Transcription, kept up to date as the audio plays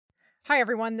Hi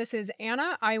everyone, this is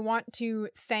Anna. I want to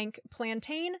thank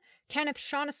Plantain, Kenneth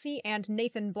Shaughnessy, and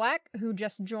Nathan Black, who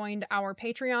just joined our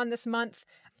Patreon this month.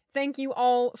 Thank you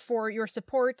all for your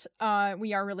support.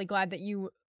 We are really glad that you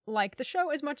like the show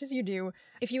as much as you do.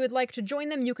 If you would like to join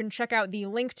them, you can check out the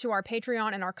link to our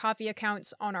Patreon and our Ko-fi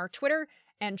accounts on our Twitter,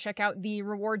 and check out the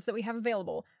rewards that we have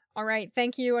available. All right,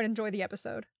 thank you, and enjoy the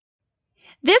episode.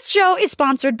 This show is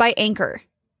sponsored by Anchor.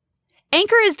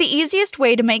 Anchor is the easiest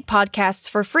way to make podcasts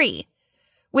for free.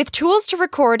 With tools to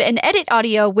record and edit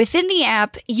audio within the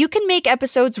app, you can make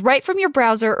episodes right from your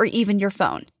browser or even your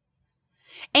phone.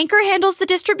 Anchor handles the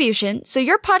distribution, so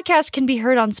your podcast can be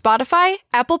heard on Spotify,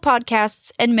 Apple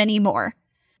Podcasts, and many more.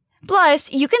 Plus,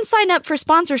 you can sign up for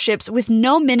sponsorships with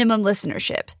no minimum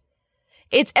listenership.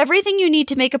 It's everything you need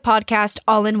to make a podcast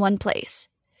all in one place.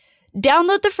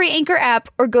 Download the free Anchor app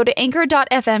or go to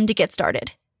anchor.fm to get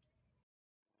started.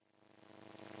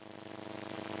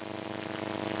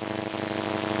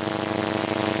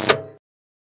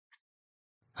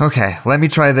 Okay, let me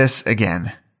try this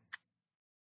again.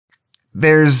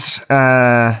 There's,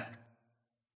 what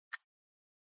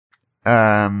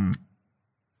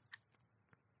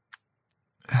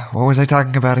was I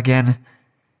talking about again?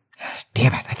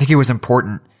 Damn it, I think it was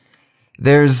important.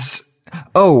 There's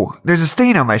a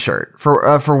stain on my shirt,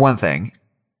 for one thing.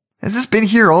 Has this been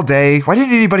here all day? Why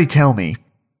didn't anybody tell me?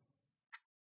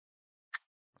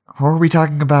 What were we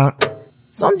talking about?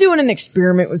 So I'm doing an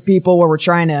experiment with people where we're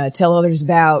trying to tell others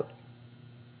about...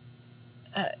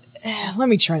 let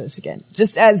me try this again.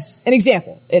 Just as an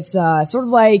example. It's sort of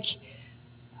like...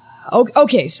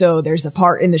 Okay, so there's a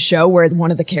part in the show where one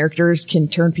of the characters can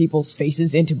turn people's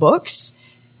faces into books.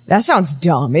 That sounds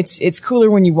dumb. It's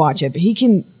cooler when you watch it, but he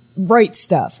can write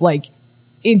stuff, like,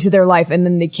 into their life, and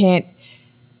then it can't...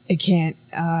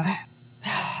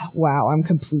 Wow, I'm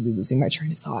completely losing my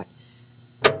train of thought.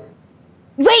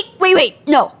 Wait,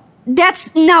 no.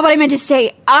 That's not what I meant to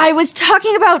say. I was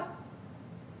talking about...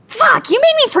 Fuck, you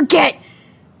made me forget.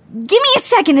 Give me a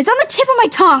second, it's on the tip of my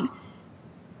tongue.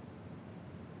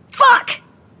 Fuck!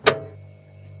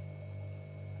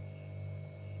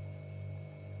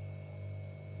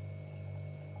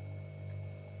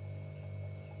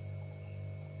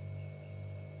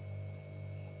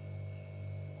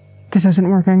 This isn't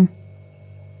working.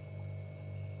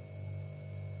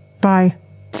 Bye.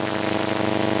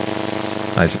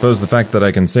 I suppose the fact that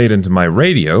I can say it into my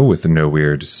radio with no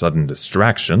weird sudden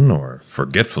distraction or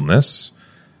forgetfulness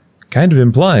kind of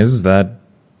implies that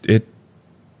it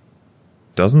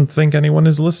doesn't think anyone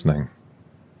is listening.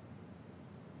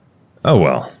 Oh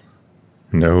well.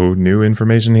 No new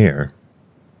information here.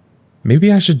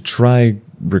 Maybe I should try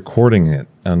recording it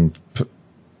and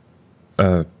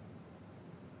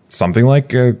something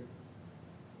like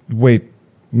wait,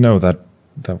 no, that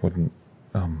wouldn't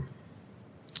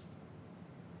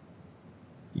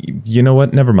You know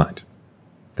what? Never mind.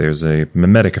 There's a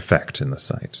mimetic effect in the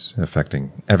site,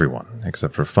 affecting everyone,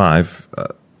 except for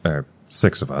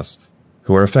 6 of us,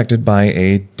 who are affected by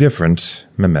a different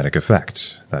mimetic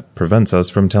effect that prevents us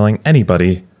from telling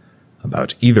anybody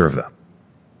about either of them.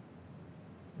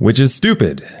 Which is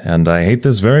stupid, and I hate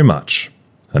this very much.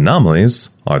 Anomalies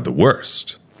are the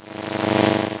worst.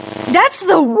 That's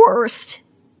the worst.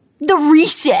 The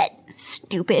reset,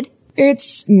 stupid.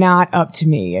 It's not up to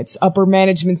me. It's upper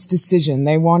management's decision.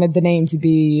 They wanted the name to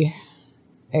be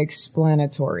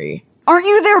explanatory. Aren't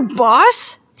you their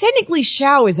boss? Technically,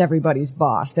 Xiao is everybody's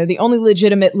boss. They're the only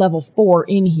legitimate level 4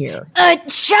 in here.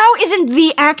 Xiao isn't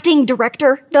the acting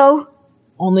director, though.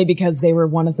 Only because they were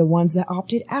one of the ones that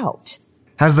opted out.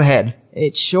 How's the head?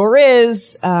 It sure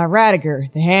is.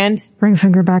 Radiger, the hand? Ring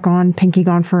finger back on, pinky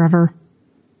gone forever.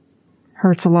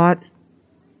 Hurts a lot.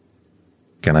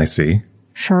 Can I see?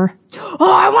 Sure.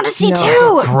 Oh, I want to see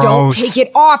too! Don't take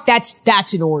it off.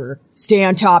 That's an order. Stay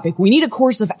on topic. We need a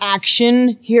course of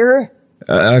action here.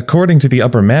 According to the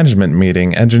upper management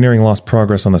meeting, engineering lost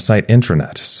progress on the site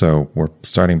intranet, so we're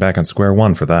starting back on square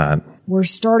one for that. We're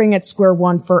starting at square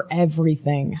one for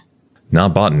everything.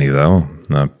 Not botany, though.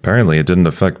 Apparently it didn't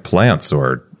affect plants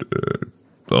or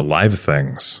alive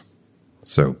things.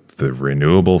 So the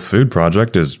renewable food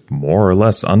project is more or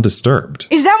less undisturbed.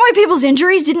 Is that why people's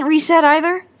injuries didn't reset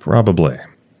either? Probably.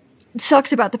 It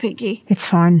sucks about the pinky. It's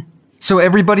fine. So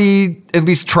everybody at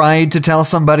least tried to tell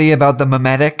somebody about the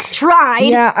mimetic? Tried?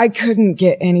 Yeah, I couldn't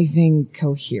get anything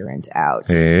coherent out.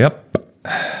 Yep.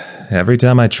 Every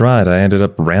time I tried, I ended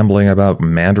up rambling about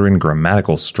Mandarin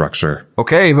grammatical structure.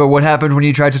 Okay, but what happened when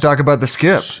you tried to talk about the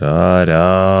skip? Shut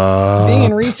up. Being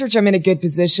in research, I'm in a good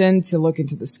position to look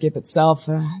into the skip itself,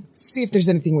 see if there's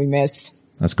anything we missed.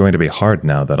 That's going to be hard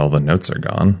now that all the notes are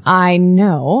gone. I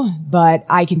know, but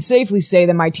I can safely say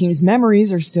that my team's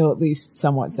memories are still at least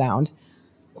somewhat sound.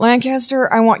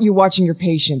 Lancaster, I want you watching your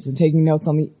patients and taking notes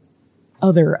on the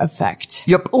other effect.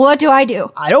 Yep. What do I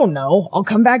do? I don't know. I'll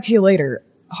come back to you later.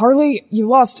 Harley, you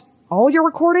lost all your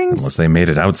recordings? Unless they made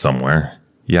it out somewhere.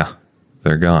 Yeah,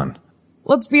 they're gone.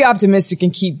 Let's be optimistic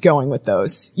and keep going with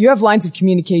those. You have lines of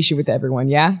communication with everyone,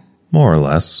 yeah? More or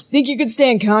less. Think you could stay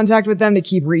in contact with them to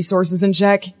keep resources in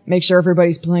check? Make sure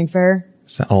everybody's playing fair?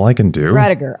 Is that all I can do?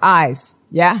 Rediger, eyes.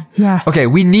 Yeah? Yeah. Okay,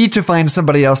 we need to find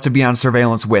somebody else to be on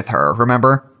surveillance with her,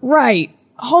 remember? Right.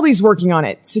 Holly's working on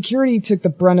it. Security took the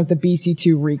brunt of the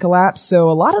BC2 recollapse,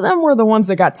 so a lot of them were the ones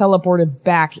that got teleported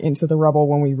back into the rubble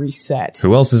when we reset.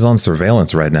 Who else is on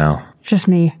surveillance right now? Just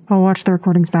me. I'll watch the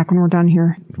recordings back when we're done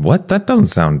here. What? That doesn't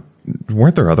sound...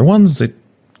 Weren't there other ones? It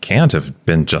can't have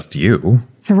been just you.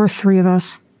 There were 3 of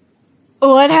us.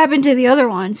 What happened to the other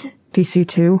ones?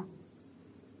 PC2.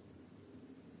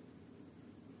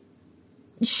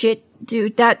 Shit,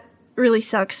 dude, that really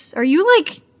sucks. Are you,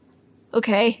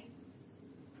 okay?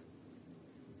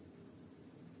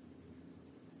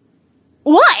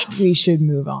 What? We should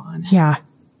move on. Yeah.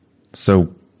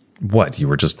 So, what? You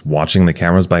were just watching the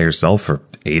cameras by yourself for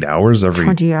 8 hours every...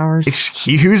 20 hours.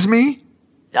 Excuse me?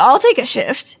 I'll take a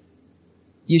shift.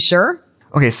 You sure?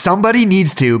 Okay, somebody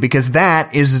needs to, because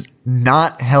that is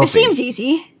not healthy. It seems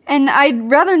easy, and I'd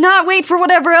rather not wait for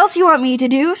whatever else you want me to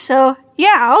do, so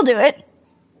yeah, I'll do it.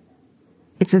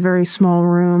 It's a very small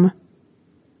room.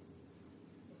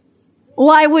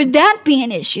 Why would that be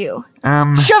an issue?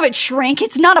 Shove it, Shrink.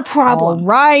 It's not a problem.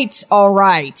 All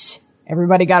right.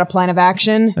 Everybody got a plan of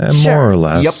action? Sure. More or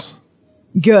less.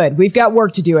 Yep. Good. We've got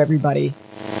work to do, everybody.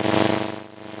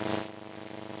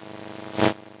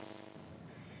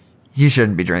 You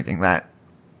shouldn't be drinking that.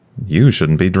 You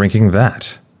shouldn't be drinking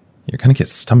that. You're gonna get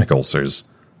stomach ulcers.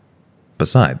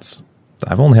 Besides,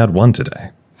 I've only had one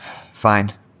today.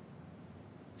 Fine.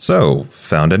 So,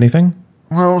 found anything?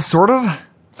 Well, sort of.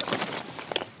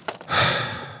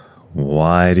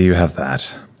 Why do you have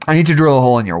that? I need to drill a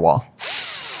hole in your wall.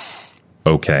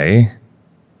 Okay.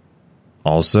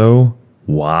 Also,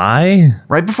 why?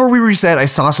 Right before we reset, I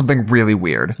saw something really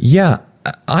weird. Yeah,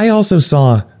 I also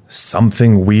saw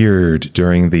something weird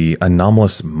during the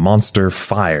anomalous monster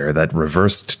fire that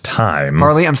reversed time.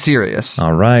 Harley, I'm serious.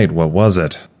 All right, what was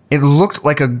it? It looked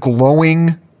like a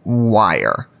glowing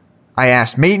wire. I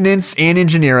asked maintenance and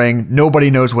engineering.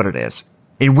 Nobody knows what it is.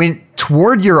 It went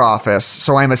toward your office,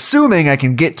 so I'm assuming I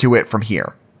can get to it from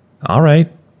here. All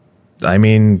right. I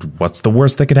mean, what's the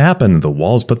worst that could happen? The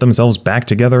walls put themselves back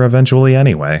together eventually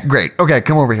anyway. Great. Okay,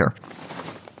 come over here.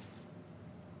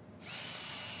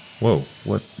 Whoa,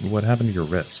 what happened to your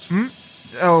wrist?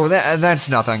 Oh, that's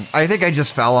nothing. I think I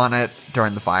just fell on it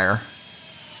during the fire.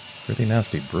 Pretty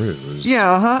nasty bruise.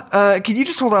 Yeah, can you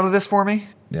just hold on to this for me?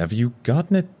 Have you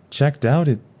gotten it checked out?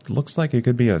 It looks like it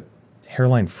could be a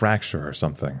hairline fracture or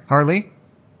something. Harley?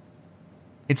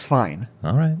 It's fine.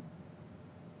 All right.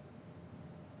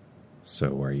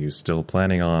 So, are you still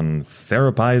planning on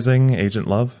therapizing Agent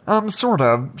Love? Sort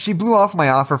of. She blew off my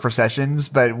offer for sessions,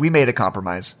 but we made a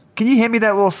compromise. Can you hand me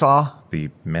that little saw? The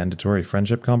mandatory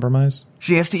friendship compromise?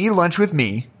 She has to eat lunch with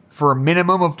me for a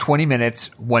minimum of 20 minutes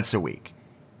once a week.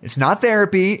 It's not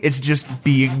therapy, it's just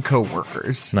being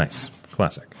coworkers. Nice.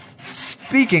 Classic.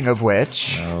 Speaking of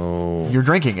which, you're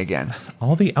drinking again.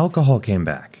 All the alcohol came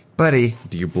back. Buddy,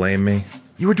 Do you blame me?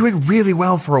 you were doing really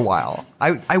well for a while.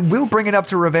 I will bring it up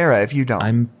to Rivera if you don't.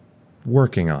 I'm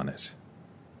working on it.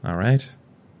 All right?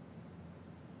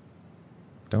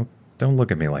 Don't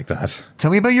look at me like that. Tell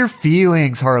me about your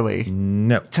feelings, Harley.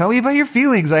 No. Tell me about your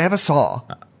feelings. I have a saw.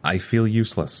 I feel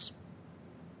useless.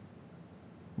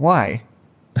 Why?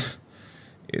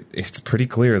 It's pretty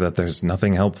clear that there's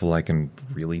nothing helpful I can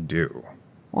really do.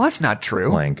 Well, that's not true.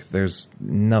 Blank, there's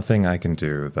nothing I can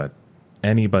do that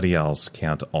anybody else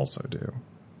can't also do.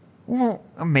 Well,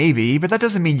 maybe, but that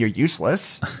doesn't mean you're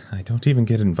useless. I don't even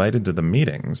get invited to the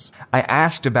meetings. I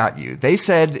asked about you. They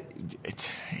said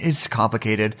it's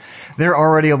complicated. There are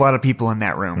already a lot of people in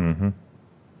that room. Mm-hmm.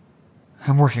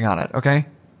 I'm working on it, okay?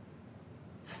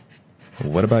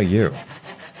 What about you?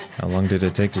 How long did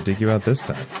it take to dig you out this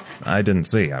time? I didn't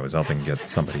see. I was helping get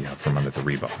somebody out from under the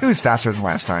rebar. It was faster than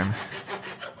last time.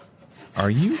 Are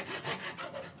you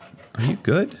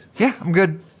good? Yeah, I'm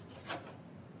good.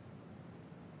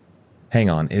 Hang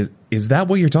on. Is that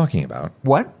what you're talking about?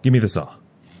 What? Give me the saw.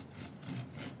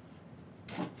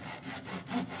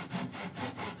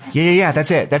 Yeah, that's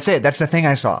it. That's the thing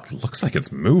I saw. Looks like it's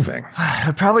moving.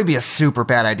 It'd probably be a super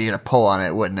bad idea to pull on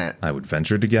it, wouldn't it? I would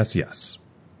venture to guess yes.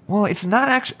 Well, it's not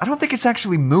actually... I don't think it's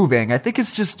actually moving. I think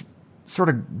it's just sort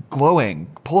of glowing,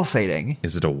 pulsating.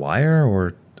 Is it a wire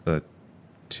or a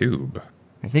tube?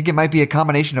 I think it might be a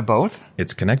combination of both.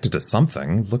 It's connected to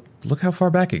something. Look how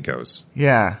far back it goes.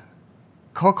 Yeah.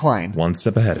 Call Klein. One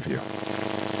step ahead of you.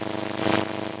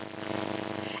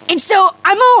 And so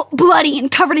I'm all bloody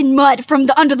and covered in mud from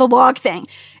the under the log thing.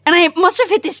 And I must have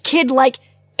hit this kid like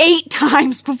 8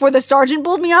 times before the sergeant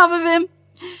pulled me off of him.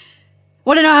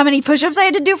 Want to know how many push-ups I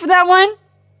had to do for that one?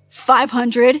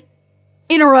 500.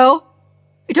 In a row.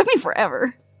 It took me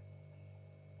forever.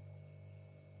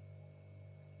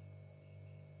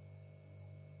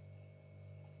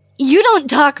 You don't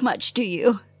talk much, do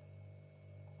you?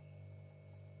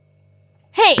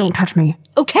 Hey! Don't touch me.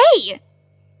 Okay!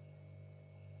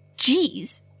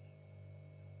 Jeez.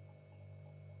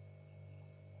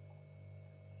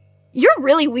 You're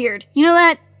really weird. You know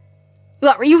that?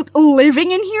 What, were you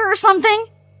living in here or something?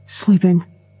 Sleeping.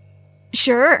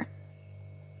 Sure.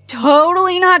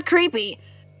 Totally not creepy.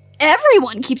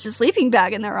 Everyone keeps a sleeping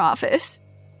bag in their office.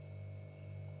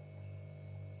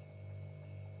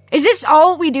 Is this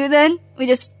all we do then? We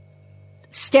just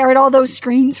stare at all those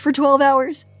screens for 12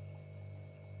 hours?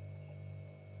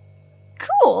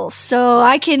 Cool, so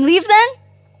I can leave then?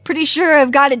 Pretty sure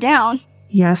I've got it down.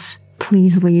 Yes,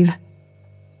 please leave.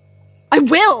 I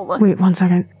will! Wait 1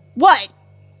 second. What?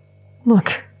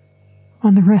 Look.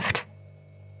 On the rift.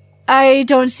 I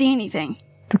don't see anything.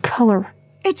 The color.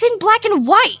 It's in black and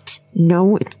white!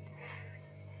 No,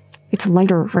 it's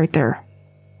lighter right there.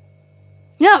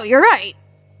 No, you're right.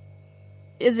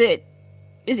 Is it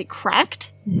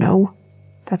cracked? No,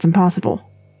 that's impossible.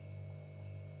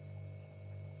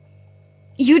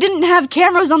 You didn't have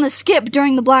cameras on the skip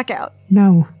during the blackout.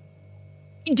 No.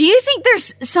 Do you think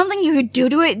there's something you could do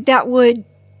to it that would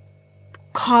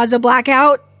cause a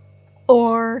blackout?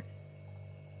 Or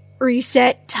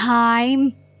reset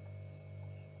time?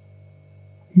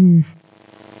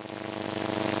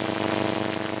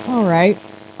 Alright.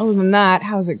 Other than that,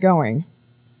 how's it going?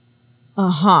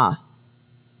 Uh-huh.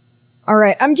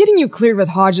 Alright, I'm getting you cleared with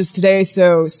Hodges today,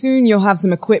 so soon you'll have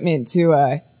some equipment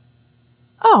to,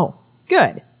 Oh,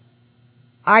 good.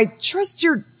 I trust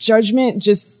your judgment,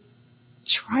 just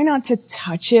try not to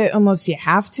touch it unless you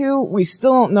have to. We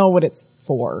still don't know what it's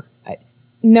for.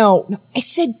 No, I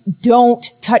said don't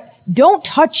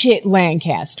touch it,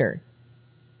 Lancaster.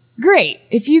 Great.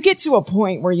 If you get to a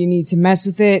point where you need to mess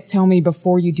with it, tell me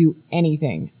before you do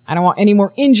anything. I don't want any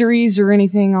more injuries or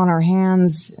anything on our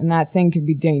hands, and that thing could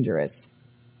be dangerous.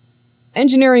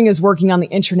 Engineering is working on the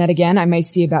intranet again. I may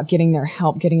see about getting their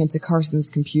help getting into Carson's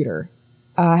computer.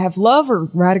 Have Love or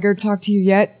Radiger talked to you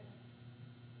yet?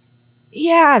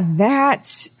 Yeah,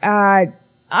 that,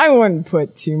 I wouldn't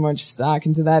put too much stock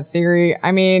into that theory.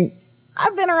 I mean,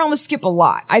 I've been around the skip a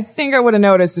lot. I think I would have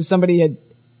noticed if somebody had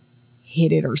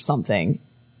hit it or something.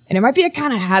 And it might be a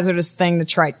kind of hazardous thing to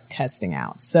try testing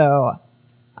out. So,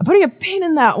 I'm putting a pin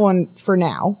in that one for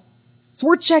now. It's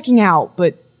worth checking out,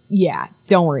 but yeah,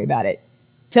 don't worry about it.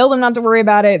 Tell them not to worry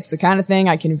about it. It's the kind of thing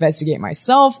I can investigate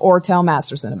myself or tell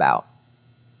Masterson about.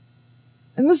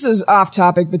 And this is off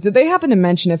topic, but did they happen to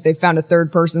mention if they found a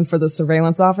third person for the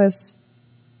surveillance office?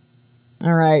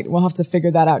 Alright, we'll have to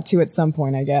figure that out too at some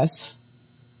point, I guess.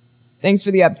 Thanks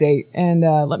for the update, and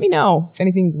let me know if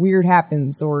anything weird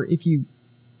happens or if you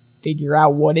figure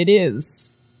out what it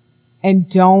is. And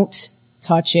don't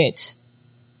touch it.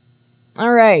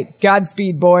 Alright,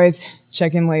 Godspeed, boys.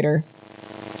 Check in later.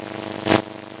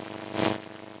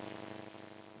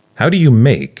 How do you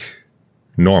make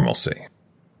normalcy?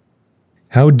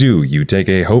 How do you take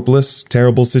a hopeless,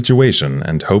 terrible situation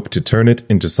and hope to turn it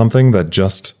into something that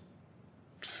just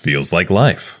feels like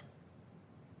life?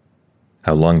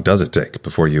 How long does it take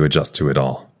before you adjust to it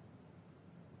all?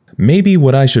 Maybe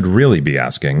what I should really be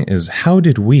asking is how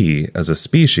did we, as a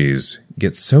species,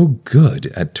 get so good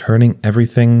at turning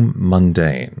everything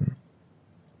mundane?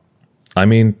 I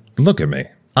mean, look at me.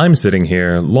 I'm sitting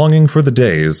here longing for the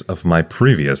days of my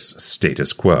previous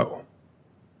status quo.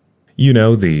 You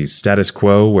know, the status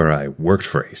quo where I worked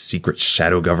for a secret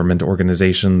shadow government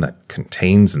organization that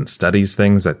contains and studies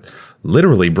things that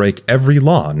literally break every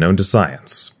law known to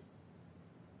science.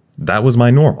 That was my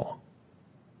normal.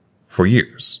 For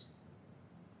years.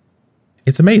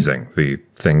 It's amazing, the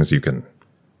things you can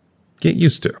get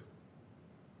used to.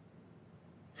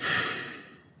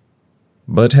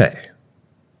 But hey,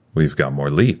 we've got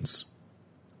more leads.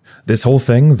 This whole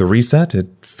thing, the reset,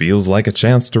 it feels like a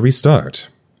chance to restart.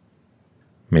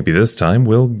 Maybe this time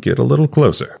we'll get a little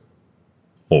closer.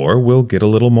 Or we'll get a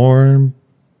little more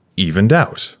evened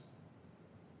out.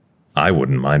 I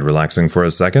wouldn't mind relaxing for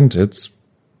a second. It's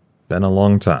been a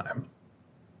long time.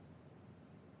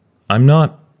 I'm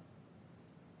not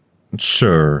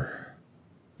sure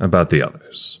about the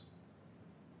others.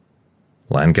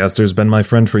 Lancaster's been my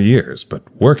friend for years, but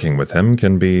working with him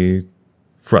can be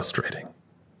frustrating.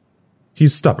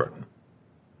 He's stubborn,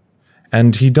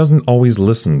 and he doesn't always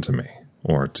listen to me,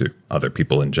 or to other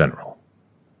people in general.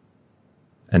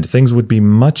 And things would be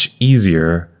much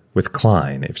easier with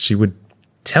Klein if she would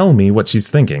tell me what she's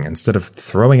thinking instead of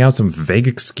throwing out some vague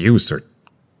excuse or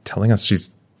telling us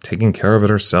she's taking care of it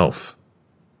herself.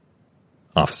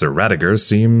 Officer Radiger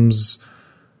seems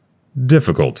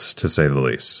difficult, to say the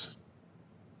least.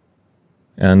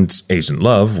 And Agent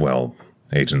Love, well,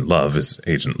 Agent Love is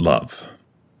Agent Love.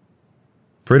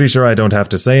 Pretty sure I don't have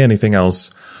to say anything else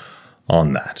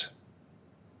on that.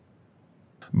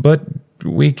 But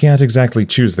we can't exactly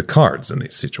choose the cards in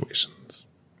these situations,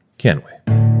 can we?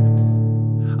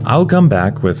 I'll come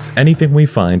back with anything we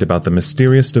find about the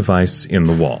mysterious device in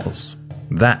the walls.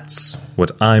 That's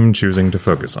what I'm choosing to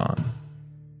focus on.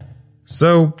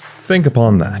 So think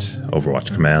upon that,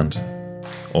 Overwatch Command,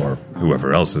 or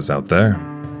whoever else is out there.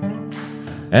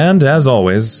 And as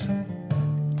always,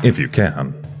 if you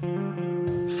can,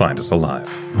 find us alive.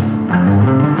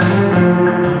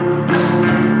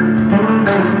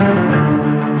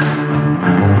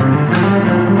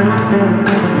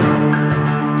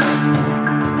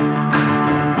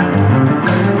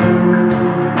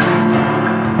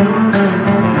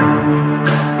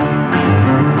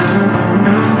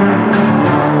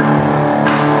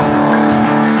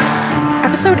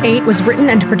 Episode 8 was written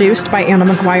and produced by Anna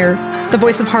Maguire. The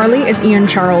voice of Harley is Ian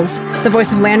Charles. The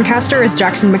voice of Lancaster is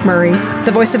Jackson McMurray.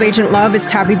 The voice of Agent Love is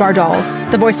Tabby Bardal.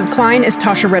 The voice of Klein is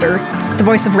Tasha Ritter. The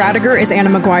voice of Radiger is Anna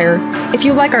Maguire. If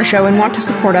you like our show and want to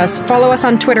support us, follow us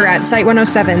on Twitter at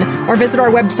Site107 or visit our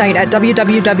website at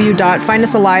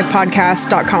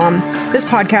www.findusalivepodcast.com. This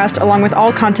podcast, along with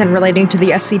all content relating to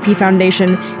the SCP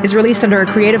Foundation, is released under a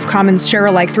Creative Commons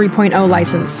Share-alike 3.0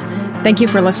 license. Thank you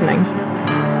for listening.